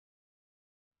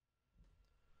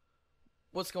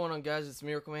What's going on, guys? It's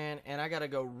Miracle Man, and I gotta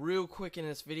go real quick in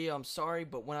this video. I'm sorry,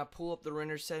 but when I pull up the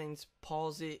render settings,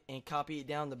 pause it and copy it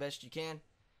down the best you can.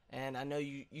 And I know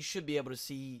you should be able to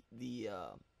see the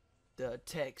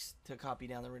text to copy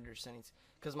down the render settings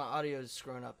because my audio is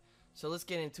screwing up. So let's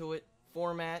get into it.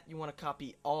 Format, you want to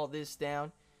copy all this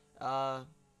down.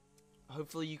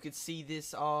 Hopefully you could see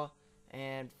this all.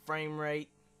 And frame rate,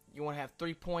 you want to have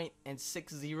 3 point and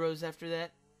 6 zeros after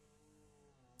that.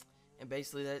 And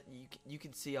basically that you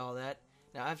can see all that.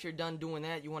 Now after you're done doing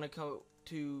that, you want to go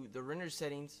to the render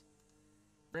settings.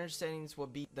 Render settings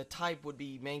would be, the type would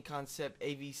be main concept,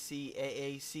 AVC,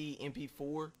 AAC,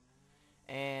 MP4,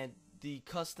 and the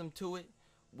custom to it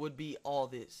would be all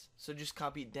this. So just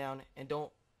copy it down, and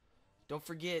don't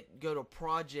forget, go to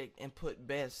project and put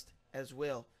best as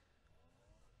well.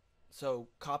 So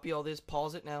copy all this,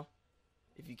 pause it now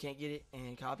if you can't get it,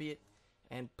 and copy it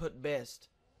and put best.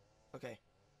 Okay.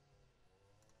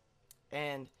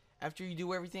 And after you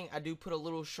do everything, I do put a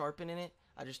little sharpen in it.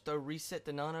 I just throw reset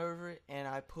to none over it, and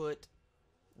I put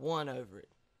 1 over it.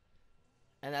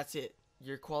 And that's it.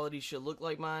 Your quality should look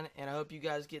like mine, and I hope you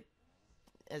guys get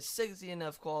as sexy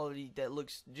enough quality that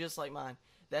looks just like mine.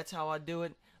 That's how I do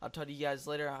it. I'll talk to you guys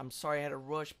later. I'm sorry I had to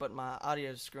rush, but my audio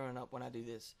is screwing up when I do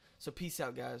this. So peace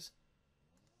out, guys.